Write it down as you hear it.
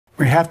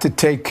We have to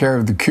take care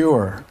of the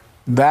cure.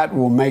 That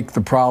will make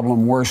the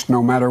problem worse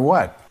no matter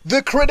what.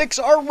 The critics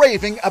are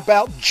raving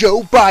about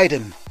Joe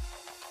Biden.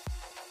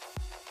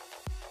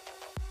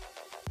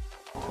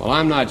 Well,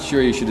 I'm not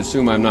sure you should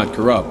assume I'm not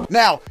corrupt.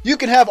 Now, you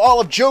can have all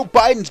of Joe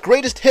Biden's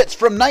greatest hits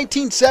from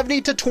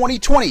 1970 to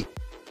 2020.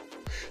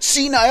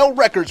 Senile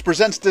Records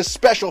presents this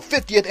special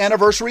 50th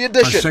anniversary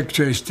edition. Our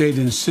Secretary of State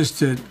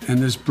insisted, and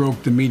this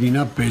broke the meeting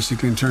up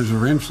basically in terms of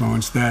her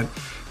influence, that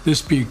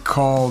this be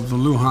called the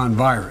Wuhan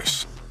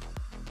virus.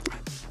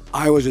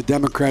 I was a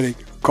Democratic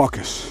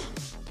caucus.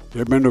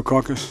 You ever been to a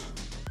caucus?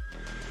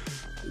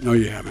 No,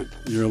 you haven't.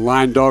 You're a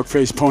lying,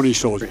 dog-faced pony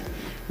soldier.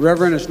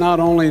 Reverend, it's not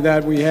only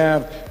that we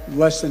have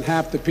less than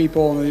half the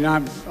people,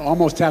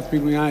 almost half the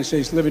people in the United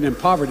States living in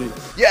poverty.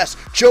 Yes,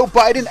 Joe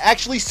Biden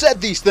actually said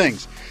these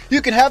things.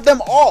 You can have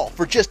them all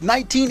for just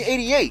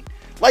 $19.88.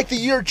 Like the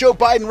year Joe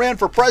Biden ran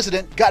for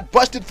president, got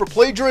busted for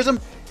plagiarism,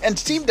 and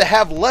seemed to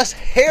have less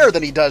hair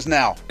than he does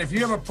now. If you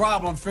have a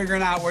problem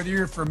figuring out whether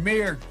you're for me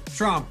or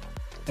Trump,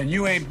 then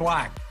you ain't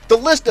black. The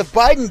list of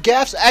Biden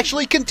gaffes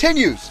actually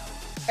continues,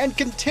 and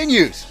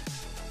continues,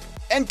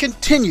 and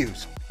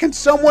continues. Can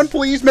someone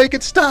please make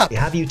it stop?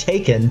 Have you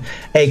taken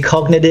a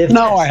cognitive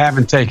No, I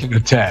haven't taken a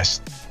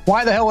test.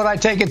 Why the hell would I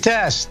take a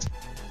test?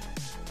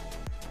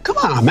 Come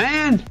on,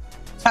 man.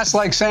 That's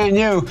like saying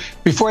you,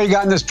 before you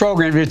got in this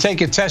program, if you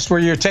take a test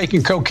where you're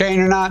taking cocaine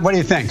or not, what do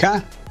you think,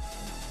 huh?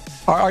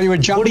 Are you a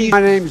junkie?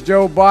 My name's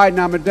Joe Biden.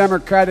 I'm a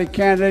Democratic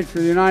candidate for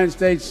the United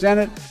States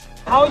Senate.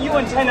 How you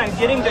intend on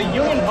getting the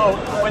union vote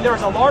when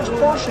there's a large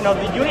portion of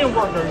the union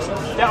workers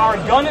that are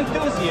gun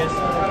enthusiasts,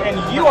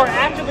 and you are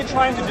actively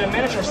trying to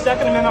diminish our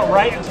Second Amendment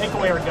right and take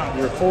away our guns?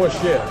 You're full of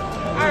shit.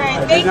 All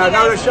right, thank you.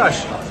 No,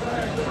 shush.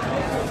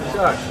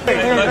 Shush.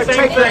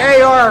 Take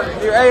your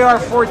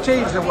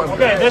AR-14s.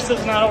 Okay, this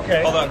is not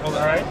okay. Hold on. All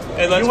right.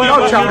 Hey, let's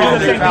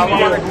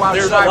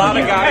There's a lot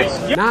of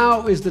guys.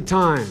 Now is the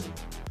time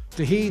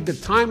to heed the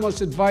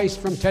timeless advice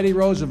from Teddy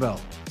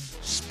Roosevelt.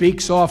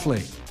 Speak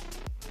softly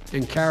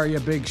and carry a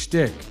big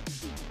stick.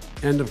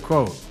 End of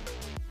quote.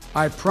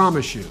 I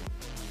promise you,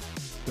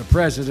 the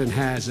president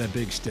has a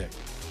big stick.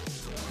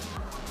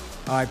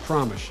 I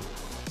promise you.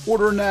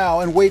 Order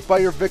now and wait by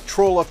your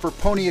Victrola for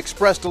Pony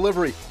Express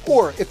delivery.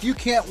 Or if you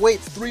can't wait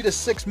 3 to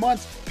 6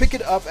 months, pick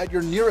it up at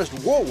your nearest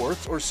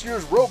Woolworths or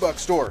Sears Roebuck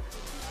store.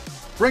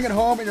 Bring it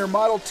home in your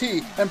Model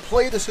T and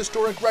play this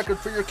historic record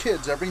for your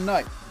kids every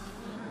night.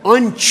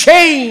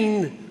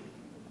 Unchain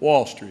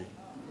Wall Street.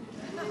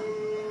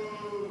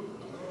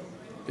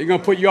 They're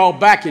going to put you all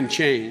back in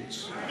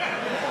chains.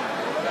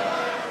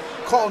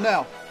 Call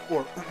now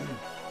or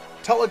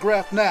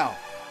telegraph now